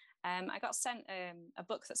Woman. I got sent a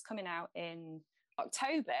book that's coming out in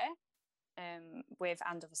October with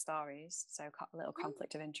And Other Stories, so a little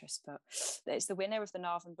conflict of interest, but it's the winner of the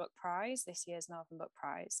Northern Book Prize, this year's Northern Book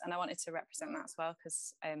Prize, and I wanted to represent that as well,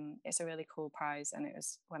 because it's a really cool prize, and it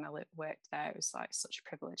was, when I worked there, it was like such a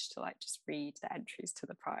privilege to like just read the entries to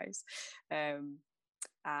the prize.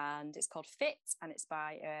 And it's called Fit, and it's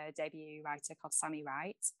by a debut writer called Sammy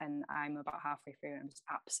Wright, and I'm about halfway through and I'm just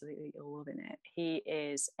absolutely loving it. He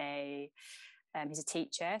is he's a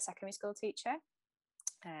teacher, secondary school teacher.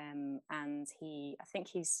 And I think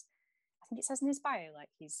it says in his bio like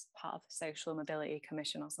he's part of the Social Mobility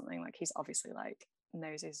Commission or something. Like he's obviously like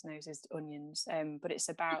knows his onions. But it's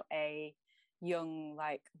about a young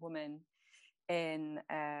like woman in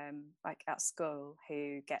like at school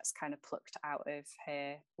who gets kind of plucked out of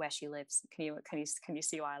her where she lives. Can you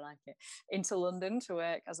see why I like it? Into London to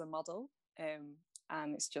work as a model.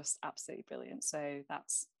 And it's just absolutely brilliant. So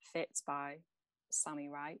that's Fit by Sammy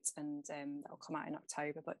Wright, and that'll come out in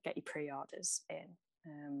October, but get your pre-orders in.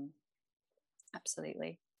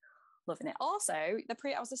 Absolutely loving it. Also,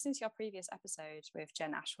 I was listening to your previous episode with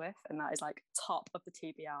Jen Ashworth, and that is like top of the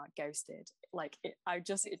TBR, Ghosted. Like it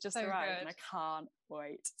just so arrived good. And I can't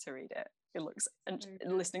wait to read it. It looks, and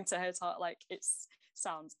listening to her talk, like it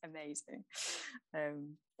sounds amazing.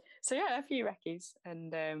 So yeah, a few recce's,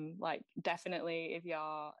 and like definitely if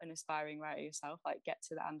you're an aspiring writer yourself, like get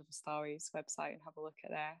to the And Other Stories website and have a look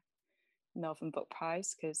at their Northern Book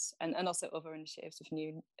Prize, because and also other initiatives with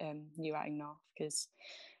New Writing North, because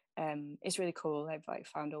it's really cool. They've like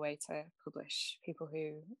found a way to publish people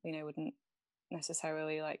who wouldn't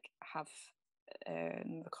necessarily like have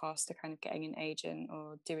the cost to kind of getting an agent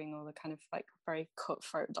or doing all the kind of like very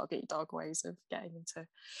cutthroat dog eat dog ways of getting into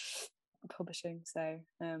publishing. So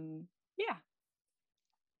yeah,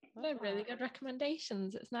 they're really good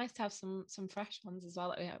recommendations. It's nice to have some fresh ones as well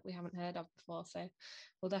that we haven't heard of before, so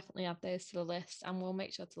we'll definitely add those to the list, and we'll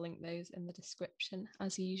make sure to link those in the description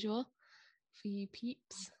as usual for you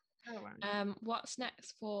peeps. What's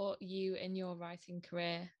next for you in your writing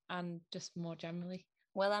career and just more generally?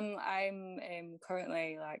 Well, I'm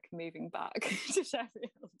currently like moving back to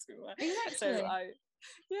Sheffield to work. So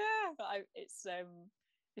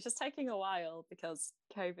it's just taking a while because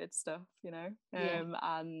COVID stuff,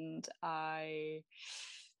 and I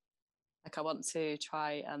want to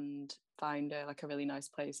try and find a really nice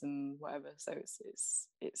place and whatever. So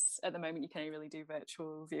it's at the moment you can only really do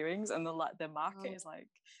virtual viewings, and the market is like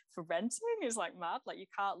for renting is like mad. Like you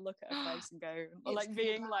can't look at a place and go like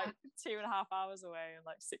being like 2.5 hours away and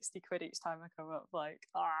like 60 quid each time I come up, like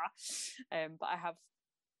but I have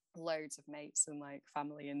loads of mates and like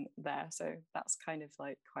family in there, so that's kind of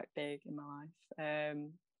like quite big in my life,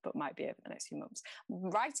 but might be over the next few months.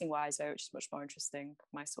 Writing wise though, which is much more interesting,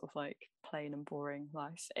 my sort of like plain and boring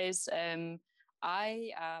life, is I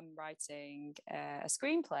am writing a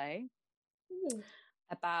screenplay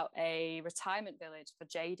about a retirement village for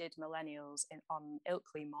jaded millennials on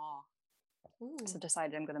Ilkley Moor. So I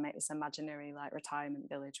decided I'm going to make this imaginary like retirement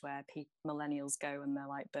village where millennials go and they're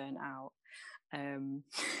like burnt out.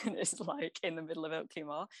 It's like in the middle of Ilkley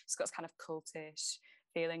Moor. It's got this kind of cultish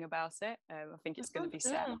feeling about it. I think it's going to be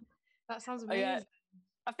set. That sounds amazing.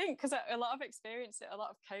 I think because a lot of experience, a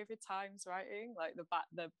lot of COVID times writing, like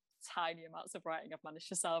the tiny amounts of writing I've managed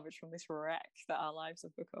to salvage from this wreck that our lives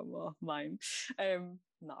have become, or mine.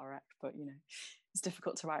 Not a wreck, but it's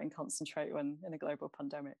difficult to write and concentrate when in a global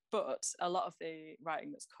pandemic. But a lot of the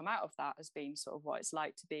writing that's come out of that has been sort of what it's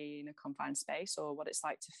like to be in a confined space, or what it's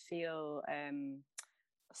like to feel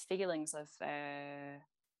feelings of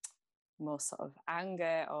more sort of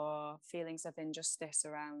anger or feelings of injustice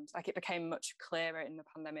around, like it became much clearer in the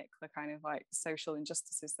pandemic, the kind of like social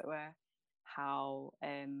injustices that were, how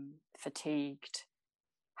fatigued,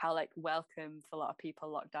 how like welcome for a lot of people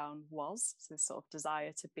lockdown was. So this sort of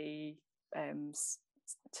desire to be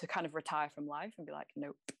to kind of retire from life and be like,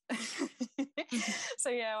 nope.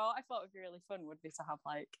 So yeah, what I thought would be really fun would be to have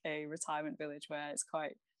like a retirement village where it's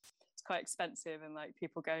quite expensive, and like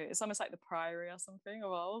people go, it's almost like the Priory or something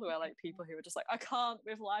of old, where like people who are just like, I can't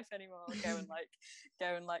with life anymore, go and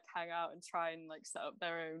hang out and try and like set up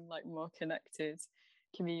their own like more connected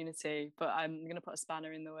community. But I'm going to put a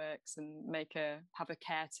spanner in the works and have a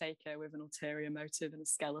caretaker with an ulterior motive and a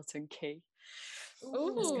skeleton key.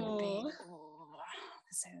 Ooh.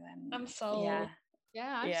 So I'm sold.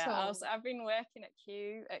 I've been working at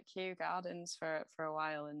Kew Gardens for a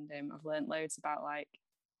while, and I've learned loads about like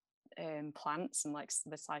plants and like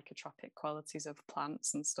the psychotropic qualities of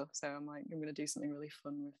plants and stuff. So I'm like, I'm going to do something really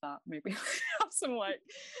fun with that. Maybe have some like,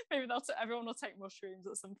 maybe everyone will take mushrooms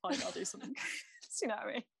at some point. I'll do something. You know what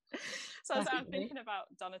I mean? So I'm thinking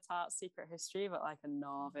about Donna Tartt's Secret History, but like a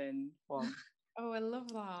northern one. Oh, I love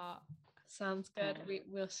that. Sounds good. We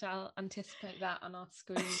shall anticipate that on our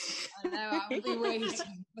screen. I know, I'll be waiting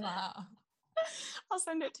for that. I'll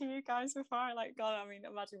send it to you guys before I mean,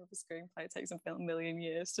 imagine with a screenplay, it takes a million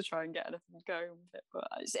years to try and get anything going with it, but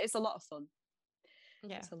it's a lot of fun.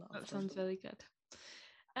 Yeah, that sounds really good.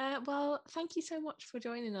 Well, thank you so much for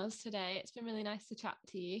joining us today. It's been really nice to chat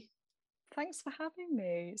to you. Thanks for having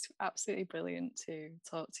me. It's absolutely brilliant to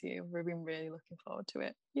talk to you. We've been really looking forward to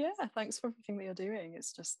it. Yeah, thanks for everything that you're doing.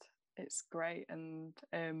 It's great, and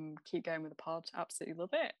keep going with the pod. Absolutely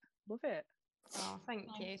love it. Oh, thank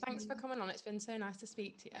you. Thanks for coming on. It's been so nice to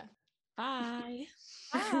speak to you. Bye.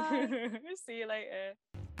 Bye. See you later.